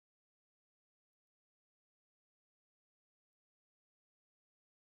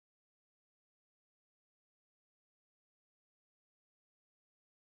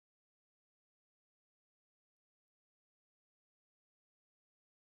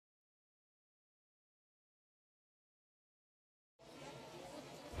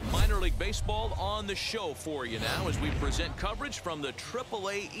League Baseball on the show for you now as we present coverage from the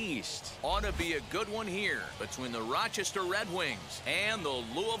AAA East. Ought to be a good one here between the Rochester Red Wings and the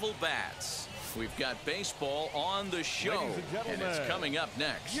Louisville Bats. We've got baseball on the show, and it's coming up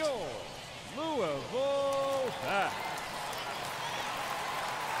next. Your Louisville Bats.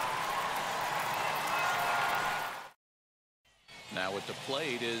 Now at the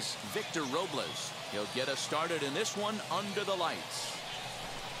plate is Victor Robles. He'll get us started in this one under the lights.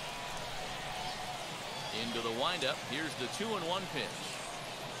 Into the windup. Here's the 2-1 pitch.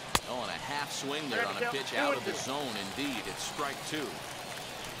 Oh, and a half swing there on a pitch out of the zone. Indeed, it's strike two.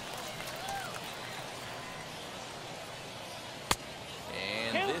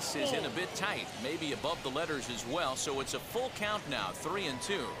 And this is in a bit tight, maybe above the letters as well. So it's a full count now,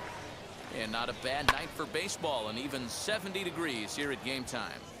 3-2. And not a bad night for baseball, and even 70 degrees here at game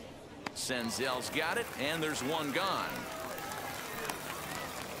time. Senzel's got it, and there's one gone.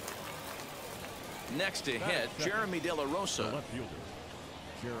 Next to hit, Jeremy De La Rosa.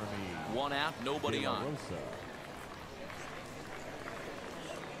 One out, nobody on.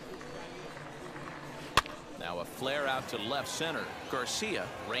 Now a flare out to left center. Garcia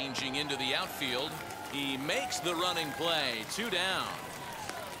ranging into the outfield. He makes the running play. 2 down.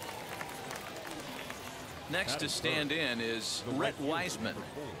 Next to stand in is Rhett Wiseman.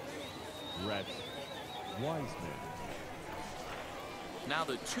 Rhett Wiseman. Now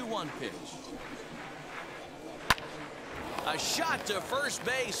the 2-1 pitch. A shot to first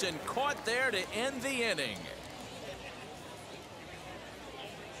base and caught there to end the inning.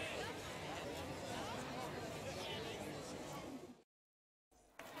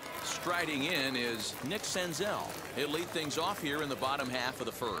 Striding in is Nick Senzel. He'll lead things off here in the bottom half of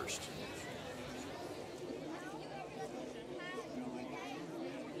the first.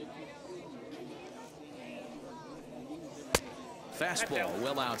 Fastball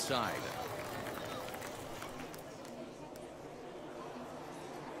well outside.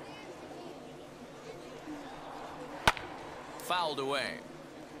 Fouled away.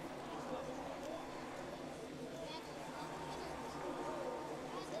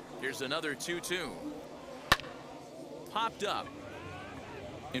 Here's another 2-2. Popped up.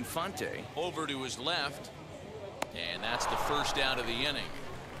 Infante over to his left. And that's the first out of the inning.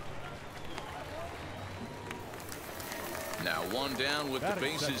 Now one down with the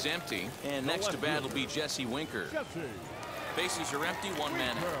bases empty, and next to bat will be Jesse Winker. Bases are empty, one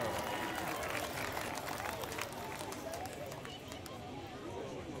man out.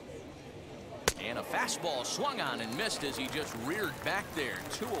 And a fastball swung on and missed as he just reared back there.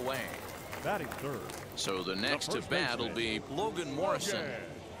 2 away. Batting third. So the next to bat will be Logan Morrison.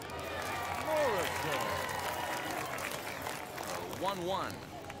 1-1.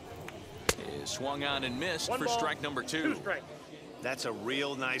 Is swung on and missed for strike number 2. That's a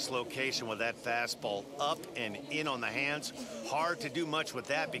real nice location with that fastball up and in on the hands. Hard to do much with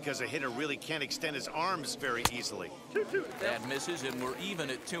that because a hitter really can't extend his arms very easily. That misses, and we're even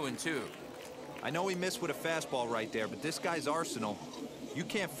at 2-2. I know he missed with a fastball right there, but this guy's arsenal, you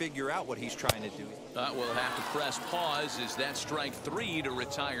can't figure out what he's trying to do. We'll have to press pause as that strike 3 to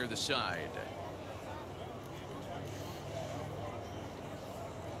retire the side.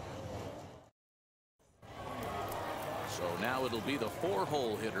 So now it'll be the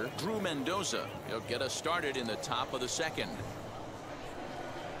 4-hole hitter, Drew Mendoza. He'll get us started in the top of the second.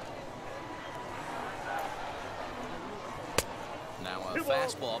 Now a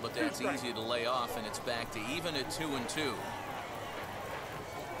fastball, but that's easy to lay off, and it's back to even at 2-2.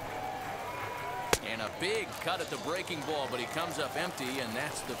 And a big cut at the breaking ball, but he comes up empty, and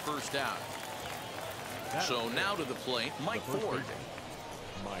that's the first out. So now to the plate, Mike Ford.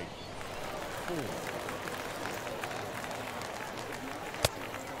 Mike Ford.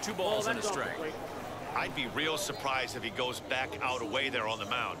 2 balls and a strike. I'd be real surprised if he goes back out away there on the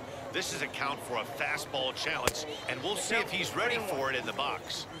mound. This is a count for a fastball challenge, and we'll see if he's ready for it in the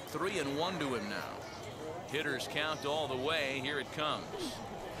box. 3-1 to him now. Hitters count all the way. Here it comes.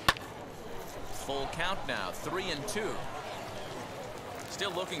 Full count now, 3-2.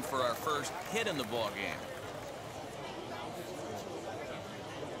 Still looking for our first hit in the ball game.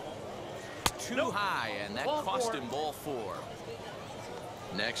 Too high, and that cost him ball 4.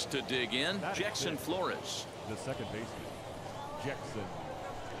 Next to dig in, Jackson Flores. The second baseman, Jackson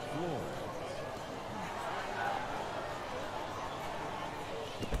Flores.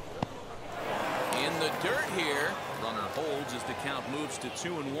 In the dirt here. Runner holds as the count moves to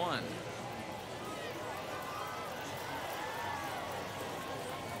 2-1.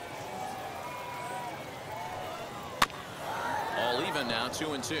 All even now,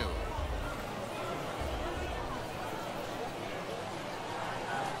 2-2.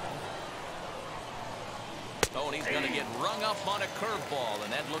 and he's going to get rung up on a curveball,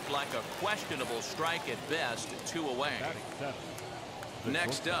 and that looked like a questionable strike at best. 2 away.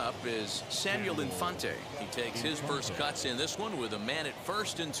 Next up is Samuel Infante. He takes his first cuts in this one with a man at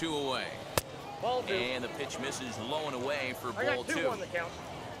first and 2 away. And the pitch misses low and away for ball 2. On the count.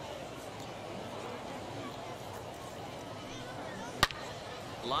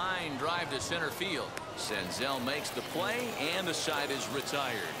 Line drive to center field. Senzel makes the play, and the side is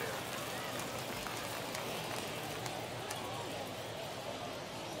retired.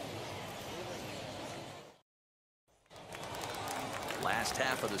 Last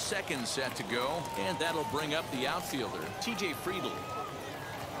half of the second set to go, and that'll bring up the outfielder, T.J. Friedl.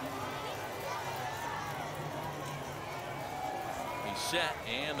 He's set,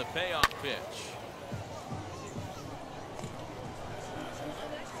 and the payoff pitch.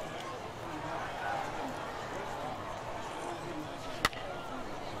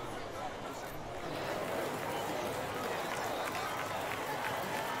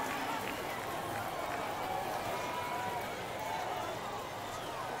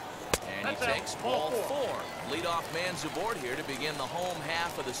 He takes ball 4. Leadoff man's aboard here to begin the home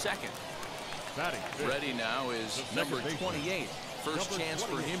half of the second. Ready now is number 28. First chance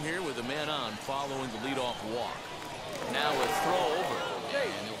for him here with a man on following the leadoff walk. Now a throw over,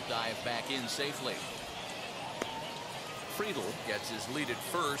 and he'll dive back in safely. Friedl gets his lead at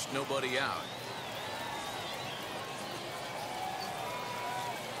first, nobody out.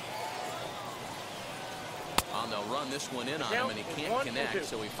 They'll run this one in on him, and he can't connect,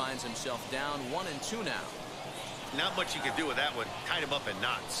 so he finds himself down 1 and 2 now. Not much you can do with that one. Tied him up in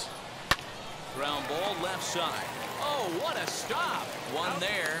knots. Ground ball left side. Oh, what a stop. One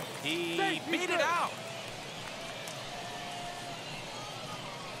there. He beat it out.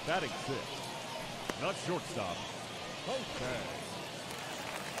 Batting 6. Not shortstop. Okay.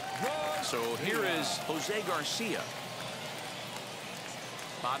 So here is Jose Garcia.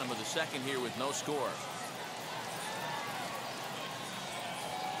 Bottom of the second here with no score.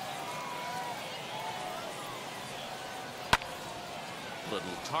 Little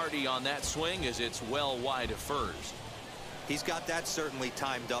tardy on that swing as it's well wide of first. He's got that certainly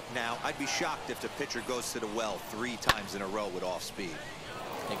timed up now. I'd be shocked if the pitcher goes to the well 3 times in a row with off speed.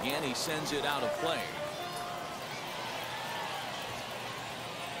 Again, he sends it out of play.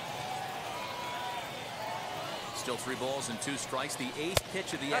 Still 3 balls and 2 strikes. The 8th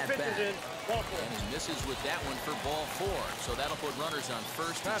pitch of the at-bat. And he misses with that one for ball 4. So that'll put runners on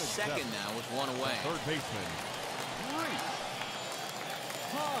first and second now with 1 away. Third baseman.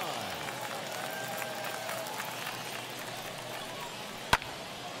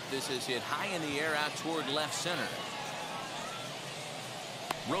 This is hit high in the air out toward left center.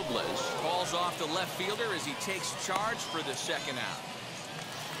 Robles calls off the left fielder as he takes charge for the second out.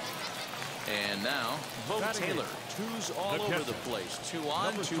 And now Bo Taylor, 2s all over the place. 2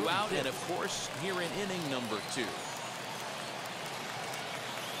 on, 2 out, and of course here in inning number 2.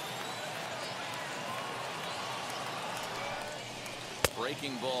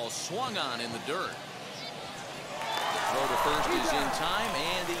 Breaking ball swung on in the dirt. The throw to first is in time,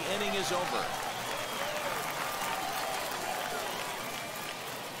 and the inning is over.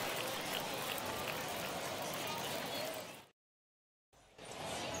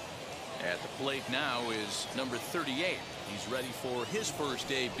 At the plate now is number 38. He's ready for his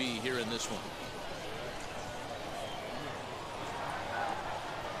first AB here in this one.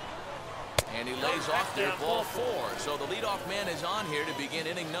 And he lays off there, ball 4. So the leadoff man is on here to begin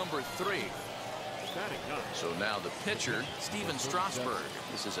inning number 3. So now the pitcher, Steven Strasburg.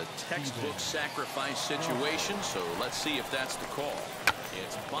 This is a textbook sacrifice situation, so let's see if that's the call.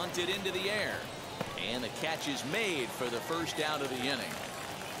 It's bunted into the air, and the catch is made for the first out of the inning.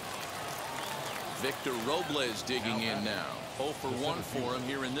 Victor Robles digging in now. 0 for 1 for him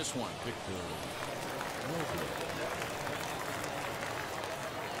here in this one.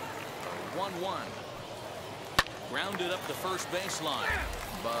 1-1. Grounded up the first baseline,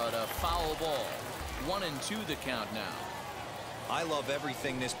 but a foul ball. 1 and 2 the count now. I love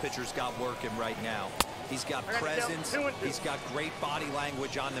everything this pitcher's got working right now. He's got presence. He's got great body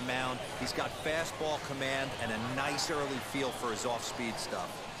language on the mound. He's got fastball command and a nice early feel for his off-speed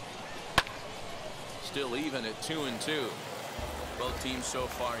stuff. Still even at 2 and 2. Both teams so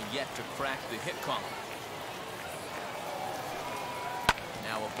far yet to crack the hit column.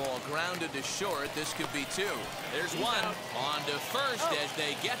 Now a ball grounded to short. This could be 2. There's 1 on to first as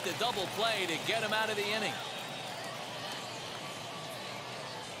they get the double play to get him out of the inning.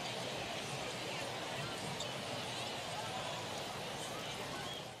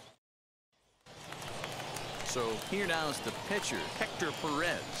 So here now is the pitcher, Hector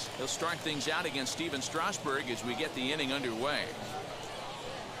Perez. He'll start things out against Steven Strasburg as we get the inning underway.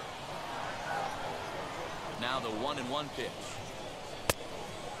 Now the 1-1 pitch.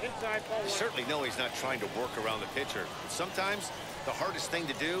 You certainly know he's not trying to work around the pitcher. Sometimes the hardest thing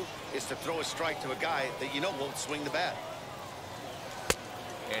to do is to throw a strike to a guy that you know won't swing the bat.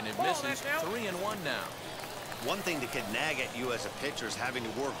 And it misses. 3-1 now. One thing that can nag at you as a pitcher is having to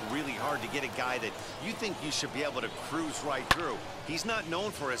work really hard to get a guy that you think you should be able to cruise right through. He's not known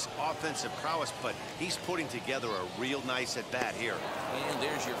for his offensive prowess, but he's putting together a real nice at-bat here. And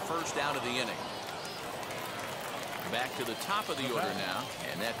there's your first out of the inning. Back to the top of the order now,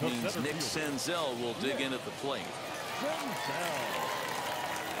 and that means Nick Senzel will dig in at the plate.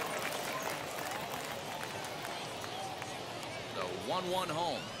 The 1-1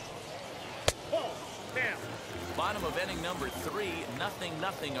 home. Bottom of inning number 3,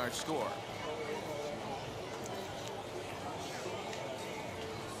 0-0 our score.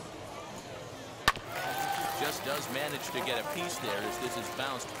 Just does manage to get a piece there as this is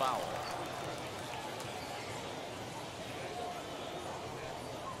bounced foul.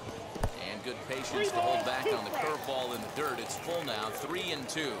 And good patience to hold back on the curveball in the dirt. It's full now,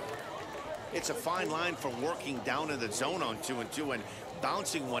 3-2. It's a fine line for working down in the zone on 2-2 and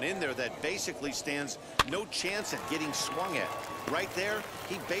bouncing one in there that basically stands no chance at getting swung at. Right there,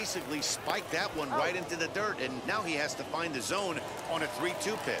 he basically spiked that one right into the dirt, and now he has to find the zone on a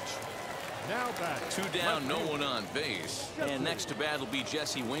 3-2 pitch. Now back. 2 down, no one on base. And next to bat will be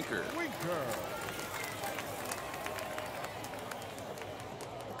Jesse Winker.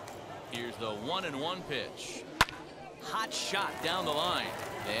 Here's the 1-1 pitch. Hot shot down the line.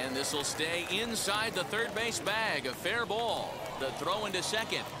 And this will stay inside the third base bag. A fair ball. The throw into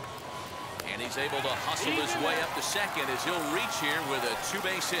second. And he's able to hustle his way up to second as he'll reach here with a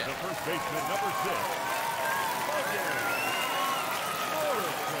 2-base hit. The first baseman, number 6.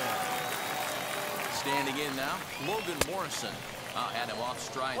 Standing in now, Logan Morrison. Had him off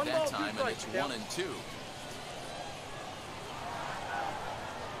stride that time, and it's 1-2.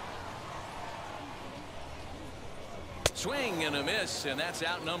 Swing and a miss, and that's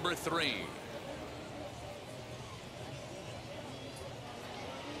out number 3.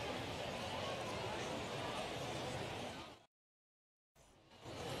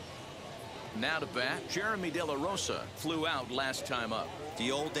 Now to bat, Jeremy De La Rosa flew out last time up.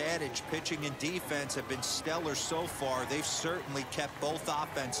 The old adage, pitching and defense have been stellar so far. They've certainly kept both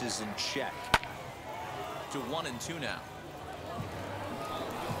offenses in check. To 1-2 now.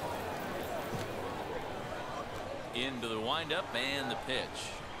 Into the windup and the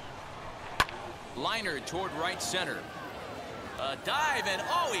pitch. Liner toward right center. A dive, and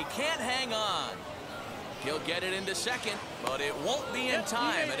oh, he can't hang on. He'll get it into second, but it won't be in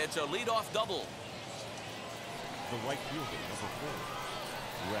time, and it's a leadoff double. The right fielder, number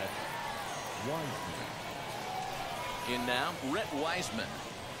 4, Rhett Wiseman. In now, Rhett Wiseman.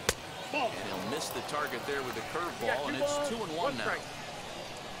 And he'll miss the target there with the curveball, and it's 2-1 now.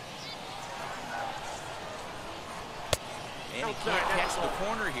 And he can't catch the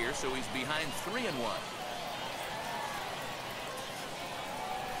corner here, so he's behind 3-1.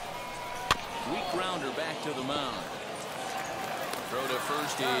 Weak grounder back to the mound. Throw to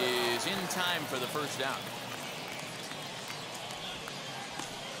first is in time for the first out.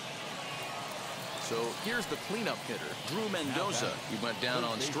 So here's the cleanup hitter, Drew Mendoza. He went down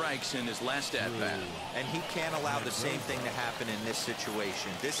on strikes in his last at-bat. And he can't allow the same thing to happen in this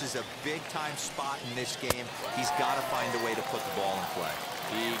situation. This is a big-time spot in this game. He's got to find a way to put the ball in play.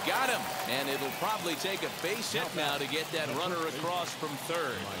 He got him, and it'll probably take a base hit now to get that runner across from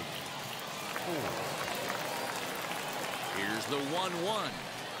third. Here's the 1-1.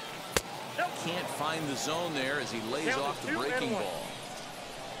 Can't find the zone there as he lays off the breaking ball.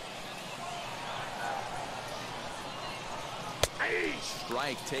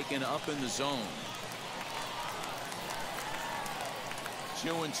 Strike taken up in the zone.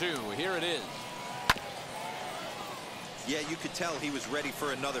 2-2. Here it is. Yeah, you could tell he was ready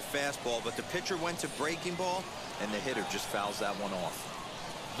for another fastball, but the pitcher went to breaking ball, and the hitter just fouls that one off.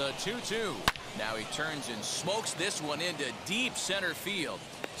 The 2-2. Now he turns and smokes this one into deep center field.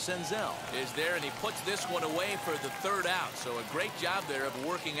 Senzel is there, and he puts this one away for the third out. So a great job there of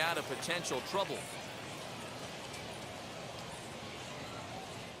working out a potential trouble.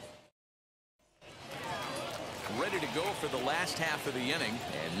 Ready to go for the last half of the inning.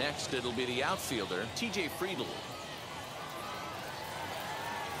 And next it'll be the outfielder, TJ Friedl.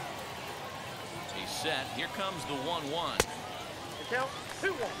 He's set. Here comes the 1-1. Count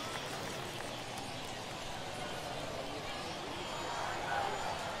 2-1.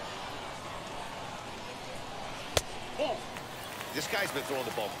 This guy's been throwing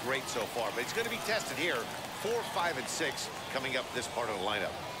the ball great so far, but he's going to be tested here. 4, 5, and 6 coming up this part of the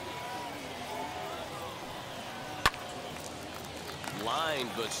lineup. Lined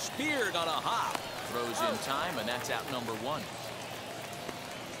but speared on a hop. Throws in time, and that's out number 1.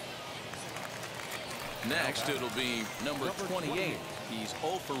 Next, it'll be number 28. He's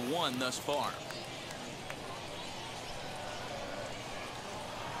 0 for 1 thus far.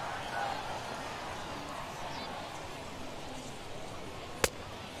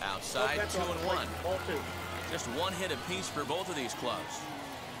 Outside, 2-1. Just 1 hit apiece for both of these clubs.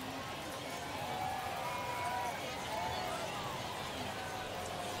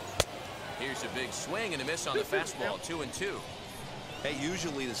 Here's a big swing and a miss on the fastball. 2-2. Hey,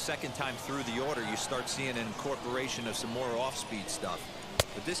 usually the second time through the order, you start seeing an incorporation of some more off-speed stuff.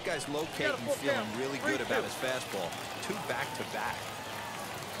 But this guy's locating, feeling really good about his fastball. 2 back-to-back.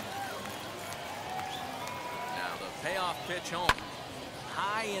 Now the payoff pitch home.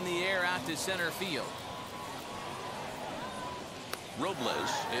 High in the air out to center field.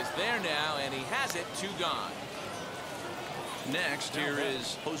 Robles is there now, and he has it. 2 gone. Next, here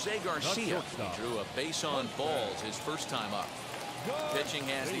is Jose Garcia. He drew a base on balls his first time up. Pitching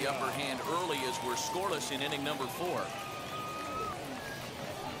has the upper hand early as we're scoreless in inning number 4.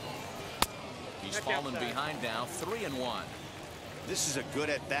 He's fallen behind now, 3-1. This is a good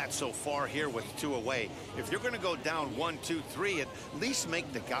at-bat so far here with 2 away. If you're going to go down 1, 2, 3, at least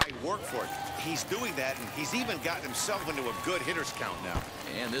make the guy work for it. He's doing that, and he's even gotten himself into a good hitter's count now.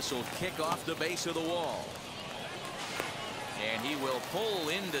 And this will kick off the base of the wall. And he will pull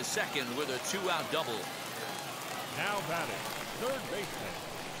into second with a 2-out double. Now batting, third baseman,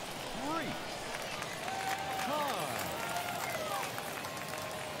 Reese Hines.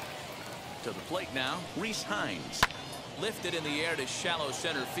 To the plate now, Reese Hines. Lifted in the air to shallow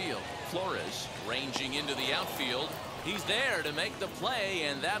center field. Flores ranging into the outfield. He's there to make the play,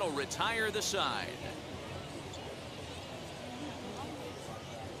 and that'll retire the side.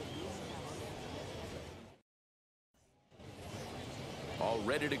 All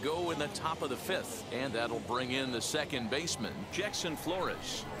ready to go in the top of the 5th, and that'll bring in the second baseman, Jackson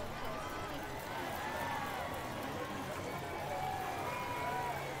Flores.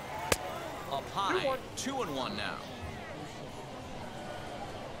 Up high, 2-1 now.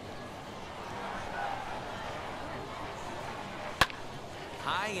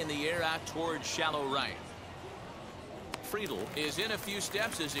 High in the air out towards shallow right. Friedel is in a few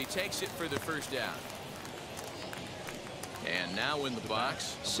steps as he takes it for the first down. And now in the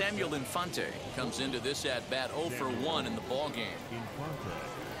box, Samuel Infante comes into this at-bat 0 for 1 in the ballgame.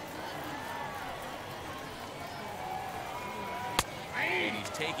 And he's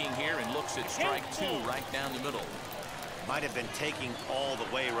taking here and looks at strike 2 right down the middle. Might have been taking all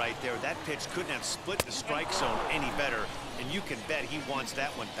the way right there. That pitch couldn't have split the strike zone any better, and you can bet he wants that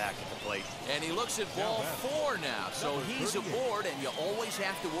one back at the plate. And he looks at ball 4 now, so he's aboard, and you always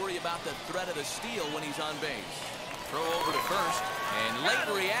have to worry about the threat of the steal when he's on base. Throw over to first, and late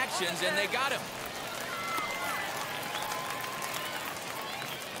reactions, and they got him.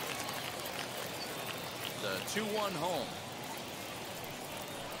 The 2-1 home.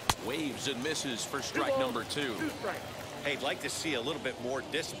 Waves and misses for strike number 2. Hey, I'd like to see a little bit more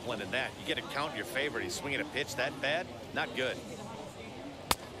discipline in that. You get a count in your favor. He's swinging a pitch that bad. Not good.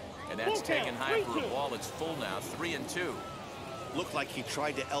 And that's taken high for a ball. It's full now, 3-2. Looked like he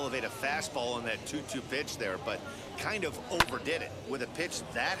tried to elevate a fastball on that 2-2 pitch there, but kind of overdid it. With a pitch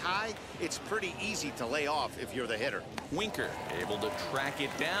that high, it's pretty easy to lay off if you're the hitter. Winker able to track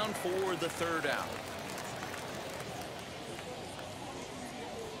it down for the 3rd out.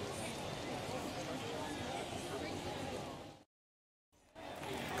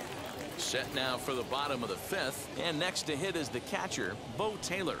 Set now for the bottom of the 5th, and next to hit is the catcher, Bo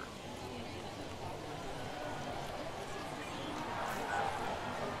Taylor.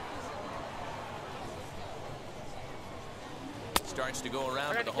 Starts to go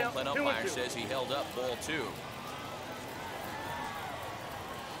around, but the home plate umpire says he held up ball 2.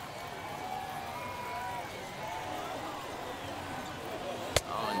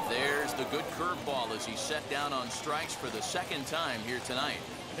 Oh, and there's the good curveball as he set down on strikes for the 2nd time here tonight.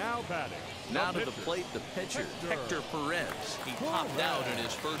 Now batting. Now to the plate, the pitcher, Hector Perez. He popped out in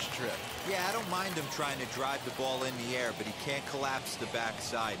his first trip. Yeah, I don't mind him trying to drive the ball in the air, but he can't collapse the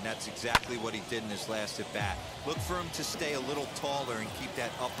backside, and that's exactly what he did in his last at-bat. Look for him to stay a little taller and keep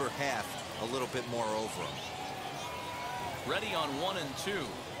that upper half a little bit more over him. Ready on 1 and 2.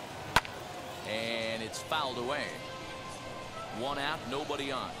 And it's fouled away. 1 out,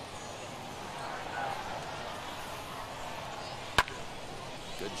 nobody on.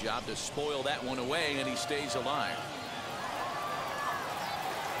 Good job to spoil that one away, and he stays alive.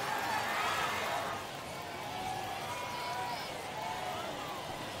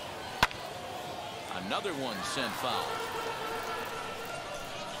 Another one sent foul.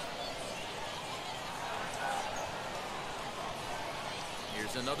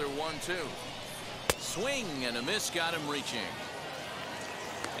 Here's another 1-2. Swing and a miss got him reaching.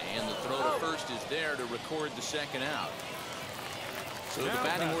 And the throw to first is there to record the second out. So the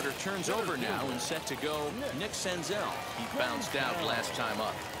batting order turns over now and set to go Nick Senzel. He bounced out last time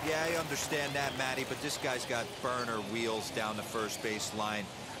up. Yeah, I understand that, Matty, but this guy's got burner wheels down the first base line.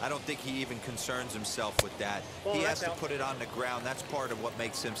 I don't think he even concerns himself with that. He has to put it on the ground. That's part of what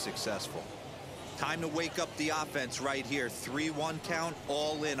makes him successful. Time to wake up the offense right here. 3-1 count,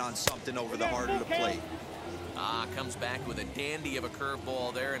 all in on something over the heart of the plate. Comes back with a dandy of a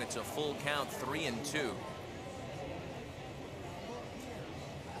curveball there, and it's a full count, 3-2.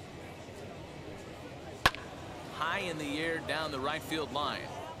 High in the air down the right field line.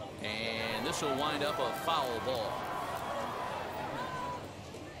 And this will wind up a foul ball.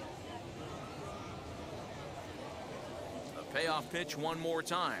 A payoff pitch one more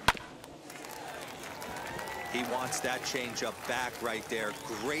time. He wants that changeup back right there.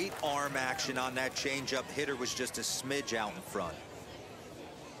 Great arm action on that changeup. Hitter was just a smidge out in front.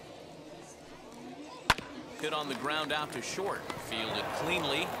 Hit on the ground out to short. Fielded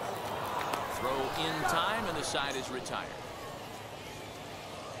cleanly. Throw in time, and the side is retired.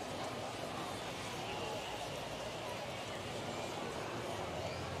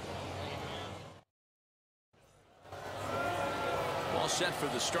 All set for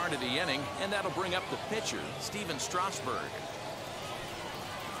the start of the inning, and that'll bring up the pitcher, Steven Strasburg.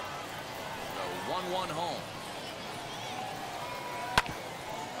 The 1-1 home.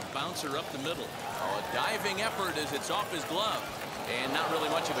 A bouncer up the middle. Oh, a diving effort as it's off his glove. And not really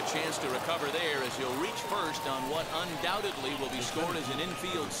much of a chance to recover there as he'll reach first on what undoubtedly will be scored as an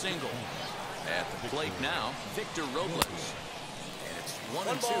infield single. At the plate now, Victor Robles. And it's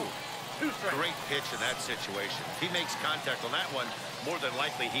 1-2. Great pitch in that situation. If he makes contact on that one, more than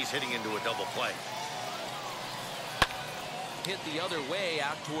likely he's hitting into a double play. Hit the other way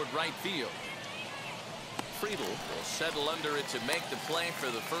out toward right field. Friedel will settle under it to make the play for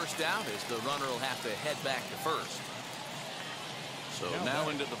the first out as the runner will have to head back to first. So now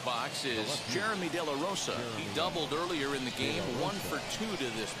into the box is Jeremy De La Rosa. He doubled earlier in the game, 1 for 2 to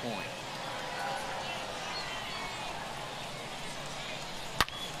this point.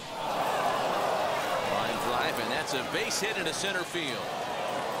 Line drive, and that's a base hit into center field.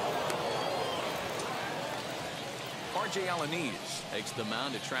 R.J. Alanis takes the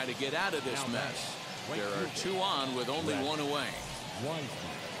mound to try to get out of this mess. There are 2 on with only 1 away.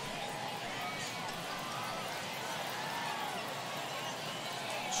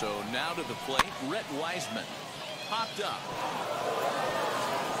 So now to the plate, Rhett Wiseman. Popped up.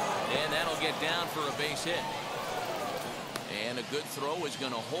 And that'll get down for a base hit. And a good throw is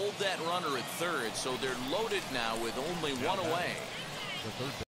going to hold that runner at third, so they're loaded now with only 1 away.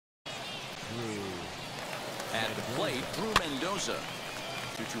 At the plate, Drew Mendoza.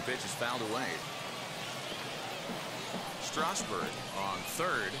 2-2 pitch is fouled away. Strasburg on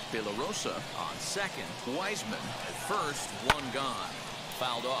third, De La Rosa on second, Wiseman at first, 1 gone.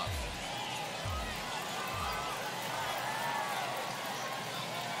 Fouled off.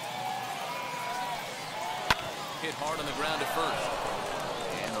 Hit hard on the ground at first.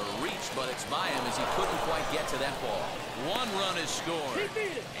 And a reach, but it's by him as he couldn't quite get to that ball. 1 run is scored.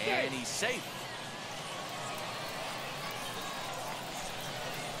 And he's safe.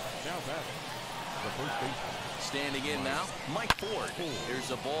 Now batting, the first baseman. Standing in now, Mike Ford.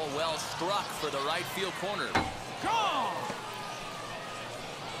 Here's a ball well struck for the right field corner. Gone!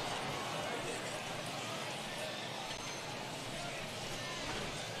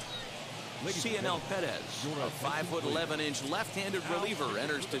 Cianel Perez, a 5'11" left-handed reliever,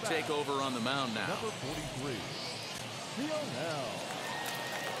 enters to take over on the mound now. Number 43, Cianel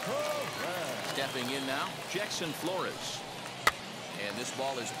Perez. Stepping in now, Jackson Flores. And this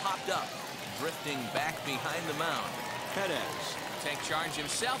ball is popped up, drifting back behind the mound. Perez take charge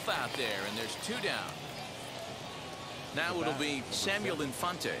himself out there, and there's 2 down. Now it'll be Samuel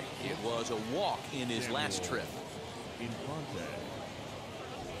Infante. It was a walk in his last trip. Infante.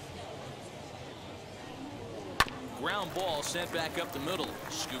 Ground ball sent back up the middle.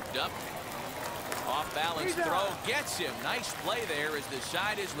 Scooped up. Off balance throw. Gets him. Nice play there as the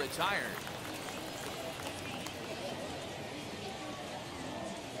side is retired.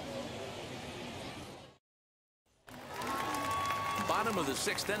 Bottom of the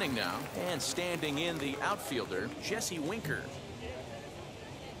 6th inning now. And standing in the outfielder, Jesse Winker.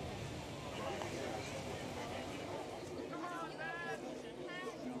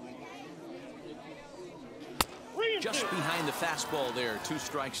 Just behind the fastball there. 2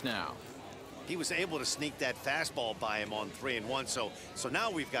 strikes now. He was able to sneak that fastball by him on 3-1. So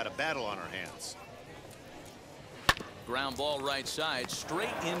now we've got a battle on our hands. Ground ball right side,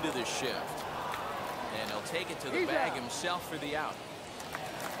 straight into the shift. And he'll take it to the bag himself for the out.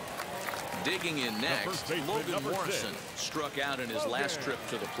 Digging in next, Logan Morrison struck out in his last trip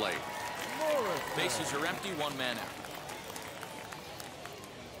to the plate. Bases are empty, one man out.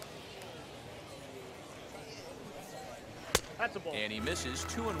 That's a ball. And he misses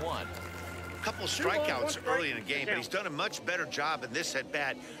 2-1. Couple strikeouts early in the game, but he's done a much better job in this at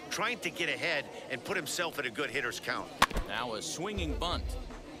bat, trying to get ahead and put himself at a good hitter's count. Now a swinging bunt.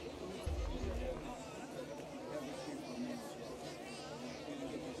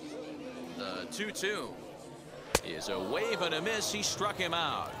 The 2-2 is a wave and a miss. He struck him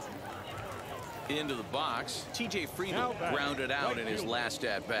out. Into the box, TJ Friedel grounded out in his last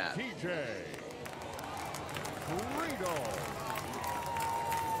at bat. TJ Friedel.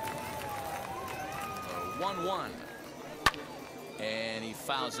 1-1. And he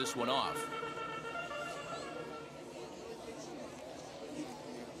fouls this one off.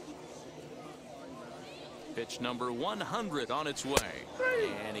 Pitch number 100 on its way.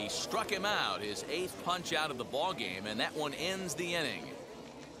 And he struck him out, his 8th punch out of the ball game, and that one ends the inning.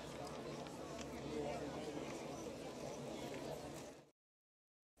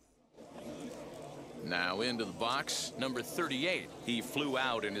 Now into the box, number 38. He flew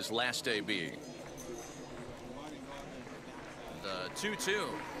out in his last AB. The 2-2.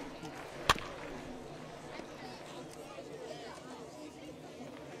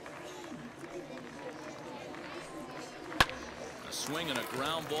 A swing and a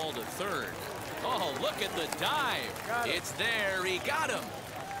ground ball to third. Oh, look at the dive. It's there. He got him.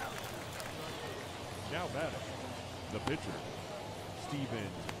 Now batting, the pitcher, Stephen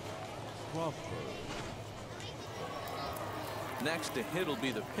Strasburg. Next to hit will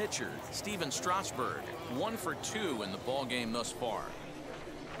be the pitcher, Stephen Strasburg. 1 for 2 in the ball game thus far.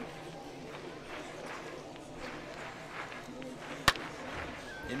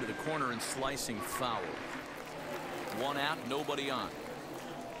 Into the corner and slicing foul. 1 out, nobody on.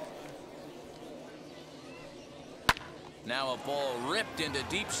 Now a ball ripped into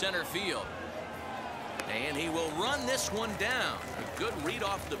deep center field. And he will run this one down. A good read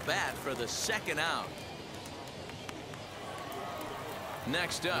off the bat for the 2nd out.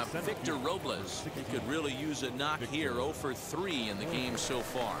 Next up, Victor Robles. He could really use a knock here. 0 for 3 in the game so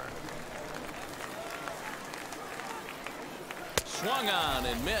far. Swung on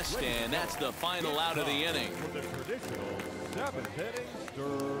and missed, and that's the final out of the inning. For the traditional 7th inning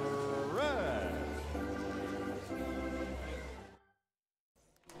stretch.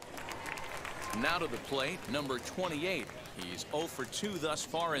 Now to the plate, number 28. He's 0 for 2 thus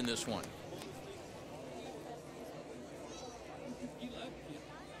far in this one.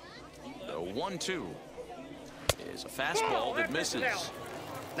 The 1-2 is a fastball that misses.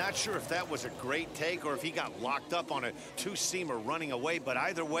 Not sure if that was a great take or if he got locked up on a 2-seamer running away, but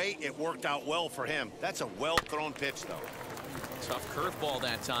either way, it worked out well for him. That's a well-thrown pitch, though. Tough curveball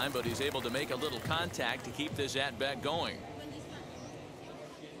that time, but he's able to make a little contact to keep this at-bat going.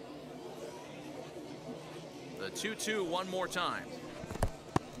 The 2-2 one more time.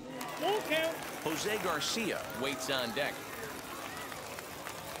 Full count. Jose Garcia waits on deck.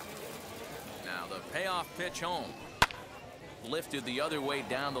 Now the payoff pitch home. Lifted the other way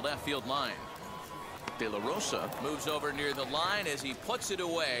down the left field line. De La Rosa moves over near the line as he puts it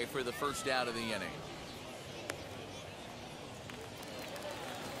away for the 1st out of the inning.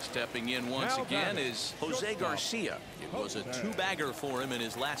 Stepping in once again is Jose Garcia. It was a 2-bagger for him in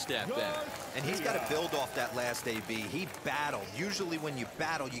his last at-bat. And he's got to build off that last AB. He battled. Usually when you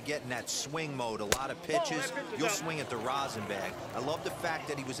battle, you get in that swing mode. A lot of pitches, you'll swing at the rosin bag. I love the fact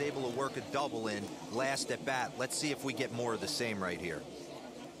that he was able to work a double in last at bat. Let's see if we get more of the same right here.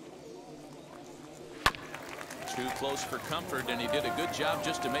 Too close for comfort, and he did a good job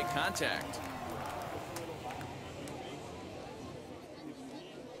just to make contact.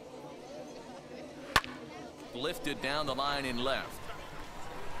 Lifted down the line in left.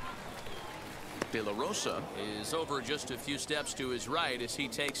 De La Rosa is over just a few steps to his right as he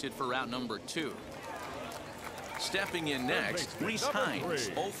takes it for route number 2. Stepping in next, Reese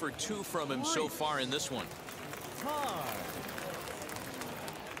Hines. 0 for 2 from him so far in this one.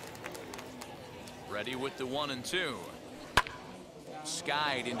 Ready with the 1-2.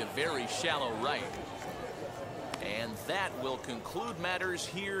 Skied into very shallow right. And that will conclude matters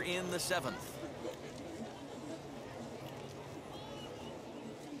here in the 7th.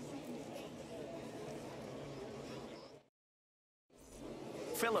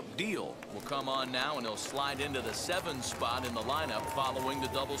 Philip Deal will come on now, and he'll slide into the 7 spot in the lineup following the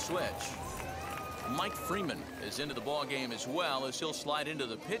double switch. Mike Freeman is into the ball game as well, as he'll slide into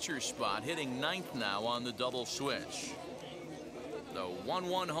the pitcher's spot, hitting ninth now on the double switch. The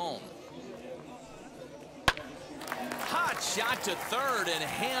 1-1 home. Hot shot to third and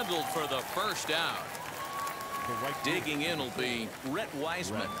handled for the first out. Digging in will be Rhett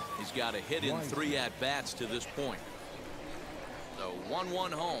Wiseman. He's got a hit in 3 at-bats to this point. The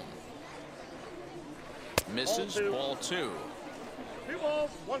 1-1 home. Misses, ball 2. 2 balls,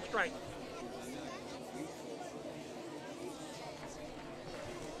 1 strike.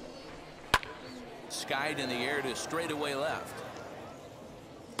 Skied in the air to straightaway left.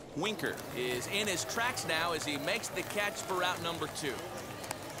 Winker is in his tracks now as he makes the catch for out number 2.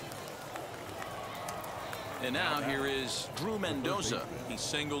 And now here is Drew Mendoza. He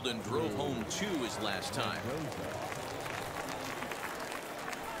singled and drove home 2 his last time.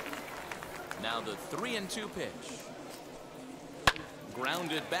 Now the 3-2 pitch.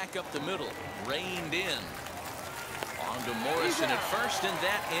 Grounded back up the middle. Reined in. On to Morrison at first, and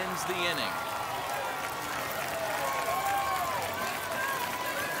that ends the inning.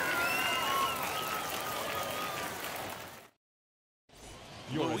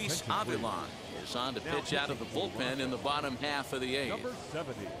 Luis Avilan is on to pitch out of the bullpen in the bottom half of the 8th. Number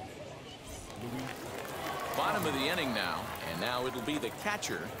 70. Bottom of the inning now, and now it'll be the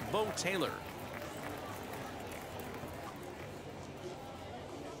catcher, Bo Taylor.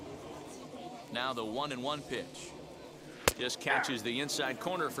 Now the 1-1 pitch. Just catches the inside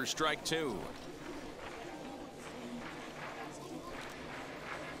corner for strike 2.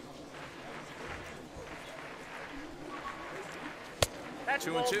 That's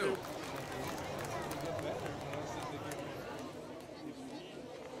 2-2.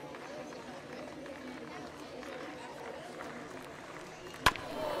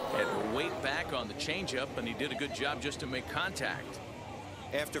 Had to wait back on the changeup, and he did a good job just to make contact.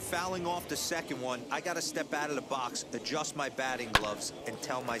 After fouling off the second one, I got to step out of the box, adjust my batting gloves, and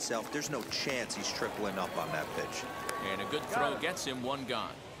tell myself there's no chance he's tripling up on that pitch. And a good throw gets him 1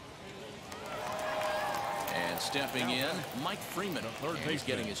 gone. And stepping in, Mike Freeman. And he's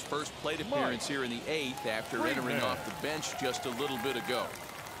getting his first plate appearance here in the 8th after entering off the bench just a little bit ago.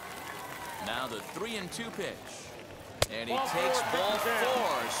 Now the 3-2 pitch. And he takes ball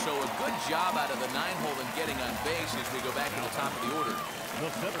 4. So a good job out of the 9-hole and getting on base as we go back to the top of the order.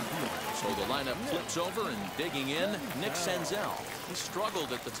 So the lineup flips over, and digging in, Nick Senzel. He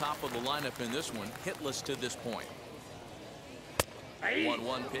struggled at the top of the lineup in this one, hitless to this point.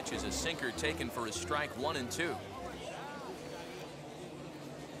 1-1 pitch is a sinker taken for his strike 1 and 2.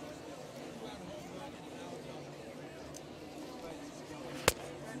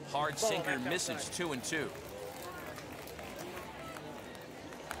 Hard sinker misses 2 and 2.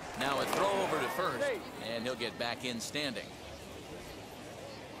 Now a throw over to first, and he'll get back in standing.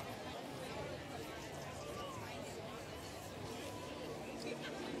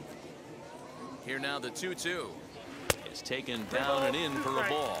 Here now the 2-2. Is taken down and in for a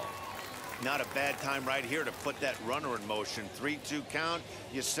ball. Not a bad time right here to put that runner in motion. 3-2 count.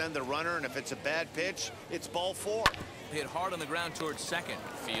 You send the runner, and if it's a bad pitch, it's ball 4. Hit hard on the ground towards second.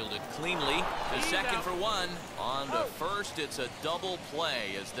 Fielded cleanly. The second for 1. On to first, it's a double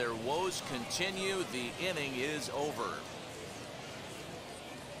play. As their woes continue, the inning is over.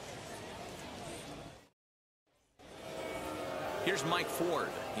 Here's Mike Ford.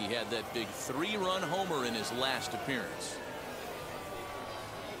 He had that big 3-run homer in his last appearance.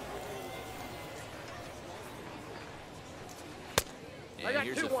 And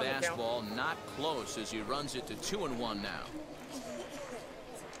here's a fastball, not close, as he runs it to 2-1 now.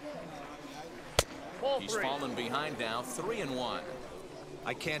 He's fallen behind now, 3-1.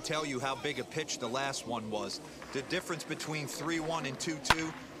 I can't tell you how big a pitch the last one was. The difference between 3-1 and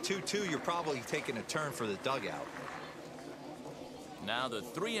 2-2. 2-2, you're probably taking a turn for the dugout. Now the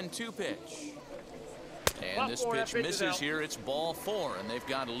 3-2 pitch. And this pitch misses here. It's ball 4, and they've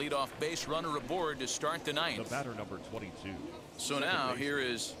got a leadoff base runner aboard to start the 9th. The batter number 22. So now here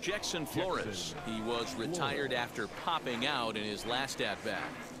is Jackson Flores. He was retired after popping out in his last at-bat.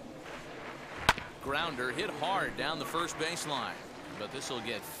 Grounder hit hard down the first baseline, but this will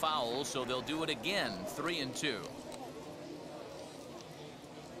get foul, so they'll do it again. 3-2.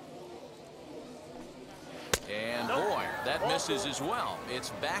 And boy, that misses as well. It's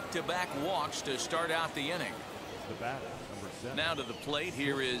back-to-back walks to start out the inning. The batter, number 7. Now to the plate,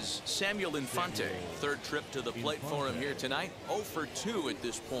 here is Samuel Infante. Third trip to the plate for him here tonight. 0 for 2 at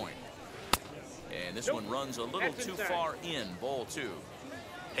this point. And this one runs a little too far in, ball 2.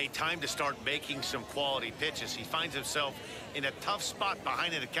 Hey, time to start making some quality pitches. He finds himself in a tough spot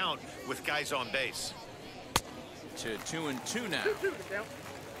behind an account with guys on base. To 2-2 now.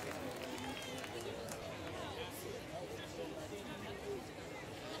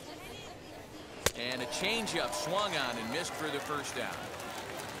 changeup swung on and missed for the first down.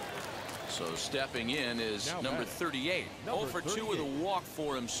 So stepping in is Now number back. 38. 0 for 2 with a walk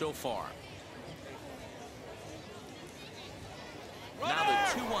for him so far. Now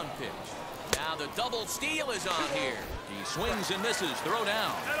the 2-1 pitch. Now the double steal is on here. He swings and misses. Throw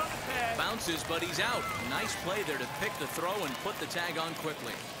down. Bounces, but he's out. Nice play there to pick the throw and put the tag on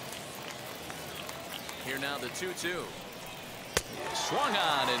quickly. Here now the 2-2. Swung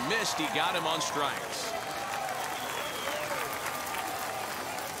on and missed. He got him on strikes.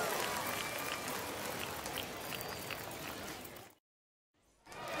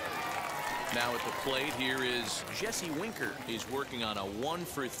 Now at the plate here is Jesse Winker. He's working on a 1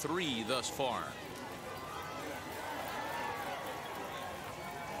 for 3 thus far.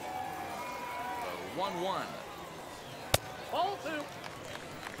 The 1-1. Ball 2.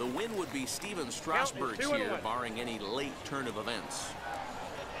 The win would be Steven Strasburg's Count is 2-1. here, barring any late turn of events.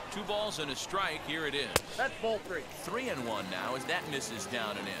 2 balls and a strike. Here it is. That's ball 3. 3-1 now as that misses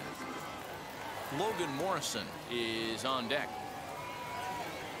down and in. Logan Morrison is on deck.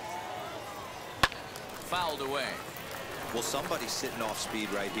 Fouled away. Well, somebody's sitting off speed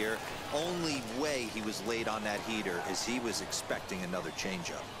right here. Only way he was late on that heater is he was expecting another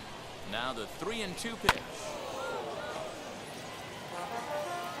changeup. Now the 3-2 pitch.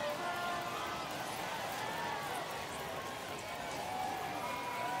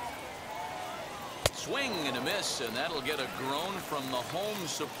 Swing and a miss, and that'll get a groan from the home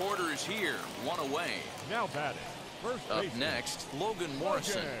supporters here. 1 away. Now batting. First Up baseman. next, Logan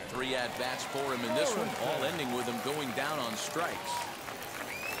Morrison. 3 at-bats for him in this one, all ending with him going down on strikes.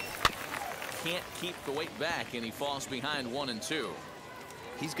 Can't keep the weight back, and he falls behind 1-2.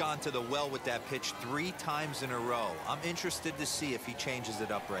 He's gone to the well with that pitch 3 times in a row. I'm interested to see if he changes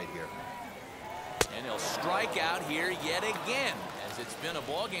it up right here. And he'll strike out here yet again, as it's been a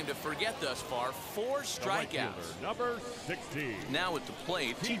ball game to forget thus far. 4 The right strikeouts. fielder, number 16. Now at the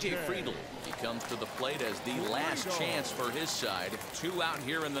plate, TJ Friedl. He comes to the plate as the last chance for his side. 2 out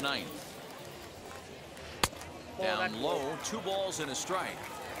here in the 9th. Down low, 2 balls and a strike.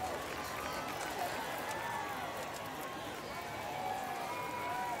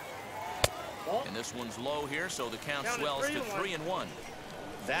 And this one's low here, so the count swells to 3-1.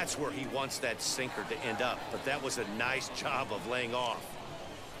 That's where he wants that sinker to end up, but that was a nice job of laying off.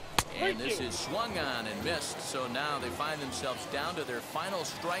 And this is swung on and missed, so now they find themselves down to their final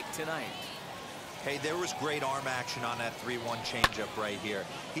strike tonight. Hey, there was great arm action on that 3-1 changeup right here.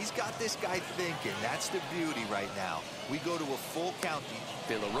 He's got this guy thinking. That's the beauty right now. We go to a full count.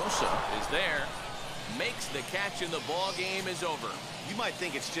 De La Rosa is there, makes the catch, and the ball game is over. You might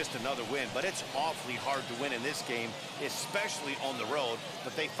think it's just another win, but it's awfully hard to win in this game, especially on the road.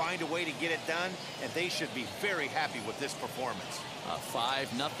 But they find a way to get it done, and they should be very happy with this performance. A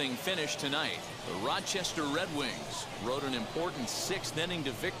 5-0 finish tonight. The Rochester Red Wings rode an important 6th inning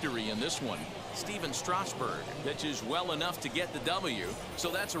to victory in this one. Steven Strasburg pitches well enough to get the W.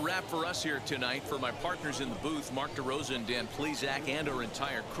 So that's a wrap for us here tonight. For my partners in the booth, Mark DeRosa and Dan Plesac, and our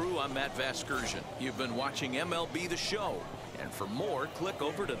entire crew, I'm Matt Vasgersian. You've been watching MLB The Show. And for more, click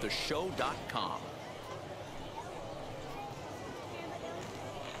over to theshow.com.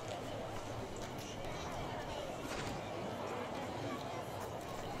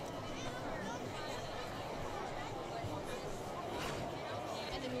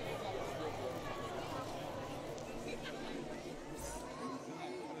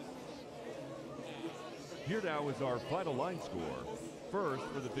 Here now is our final line score. First,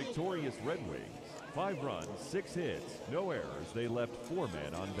 for the victorious Red Wings, 5 runs, 6 hits, no errors. They left 4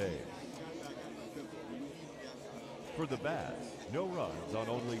 men on base. For the Bats, no runs on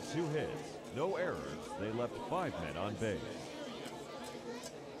only 2 hits, no errors. They left 5 men on base.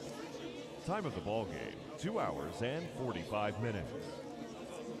 Time of the ball game, 2 hours and 45 minutes.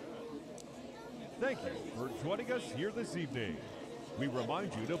 Thank you for joining us here this evening. We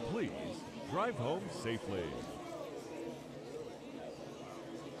remind you to please drive home safely.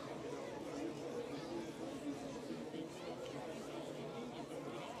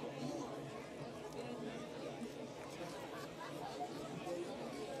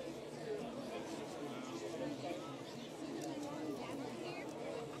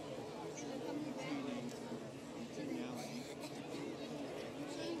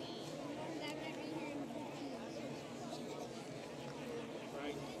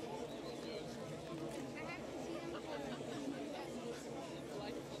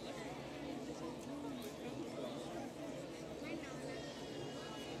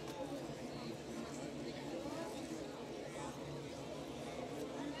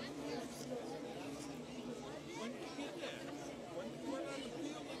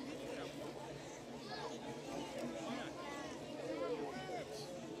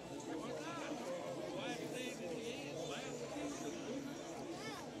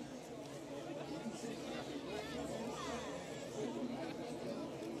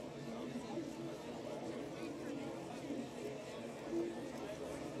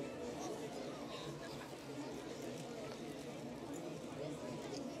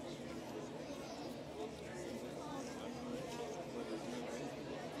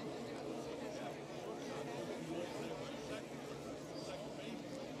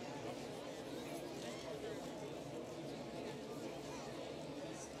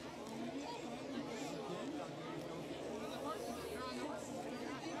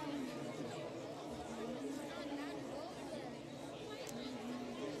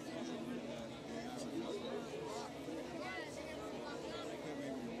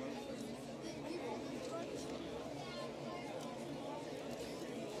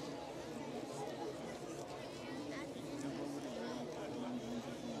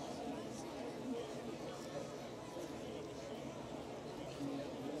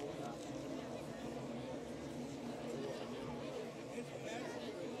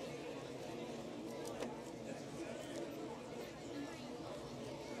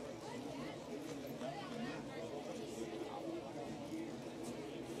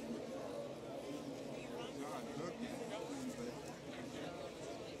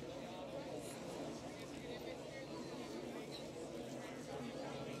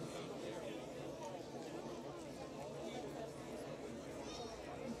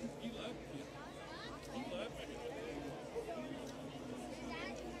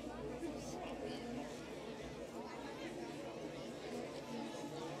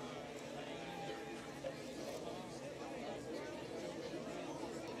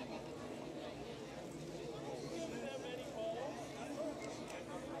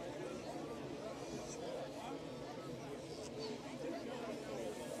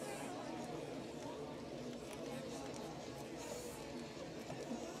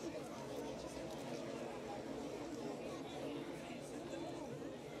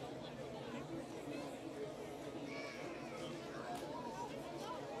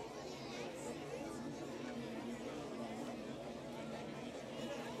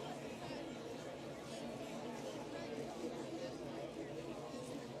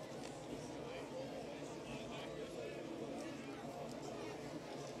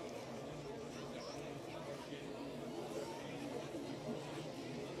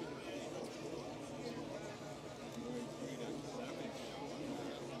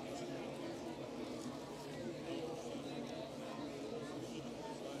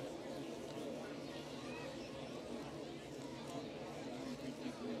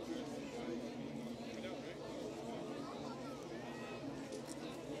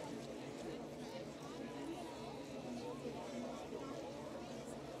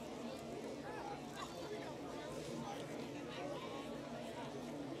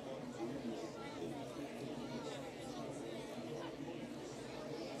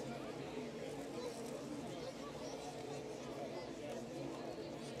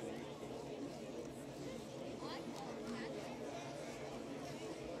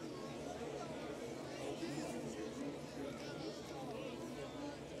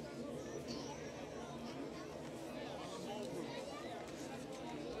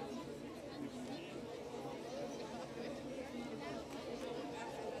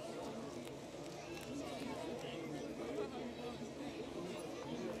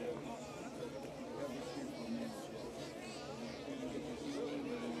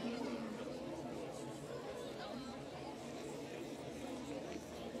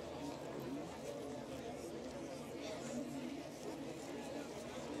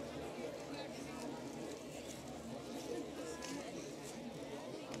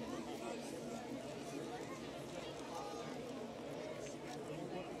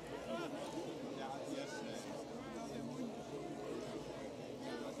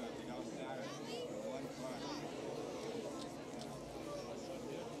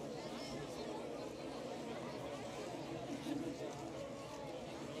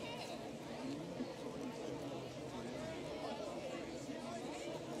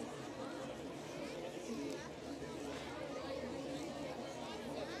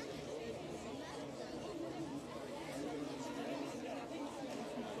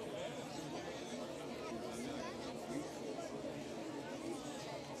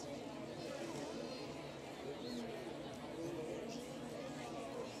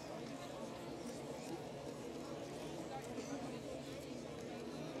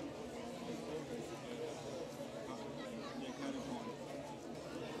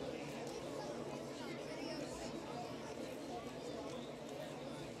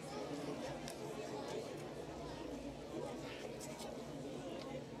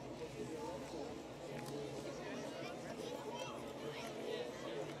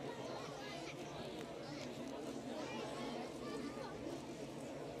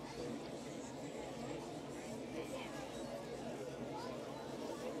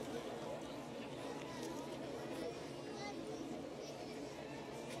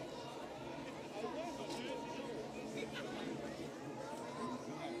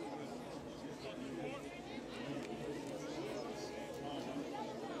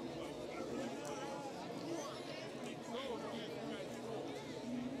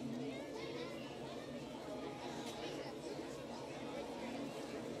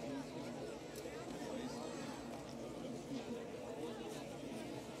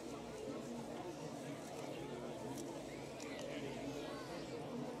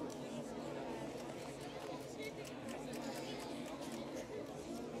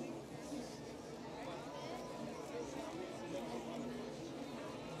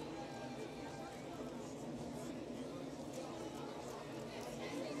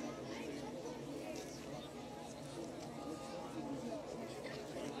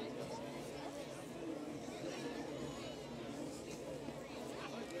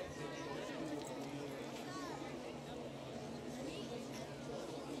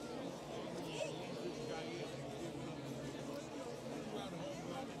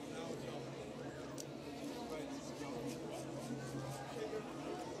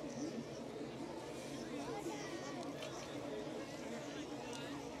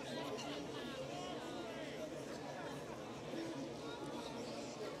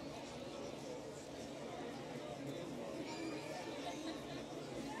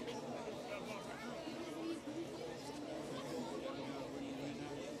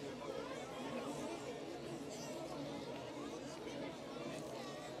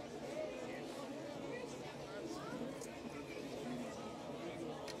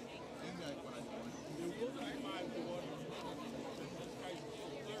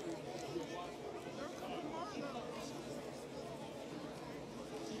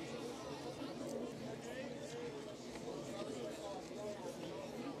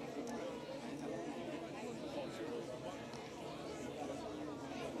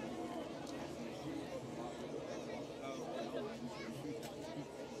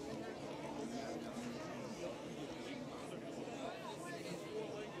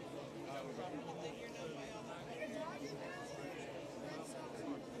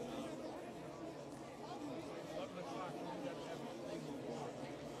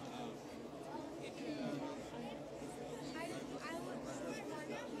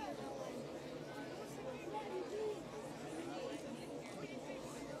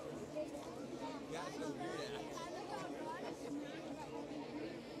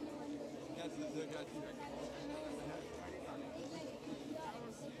 Yeah, got you.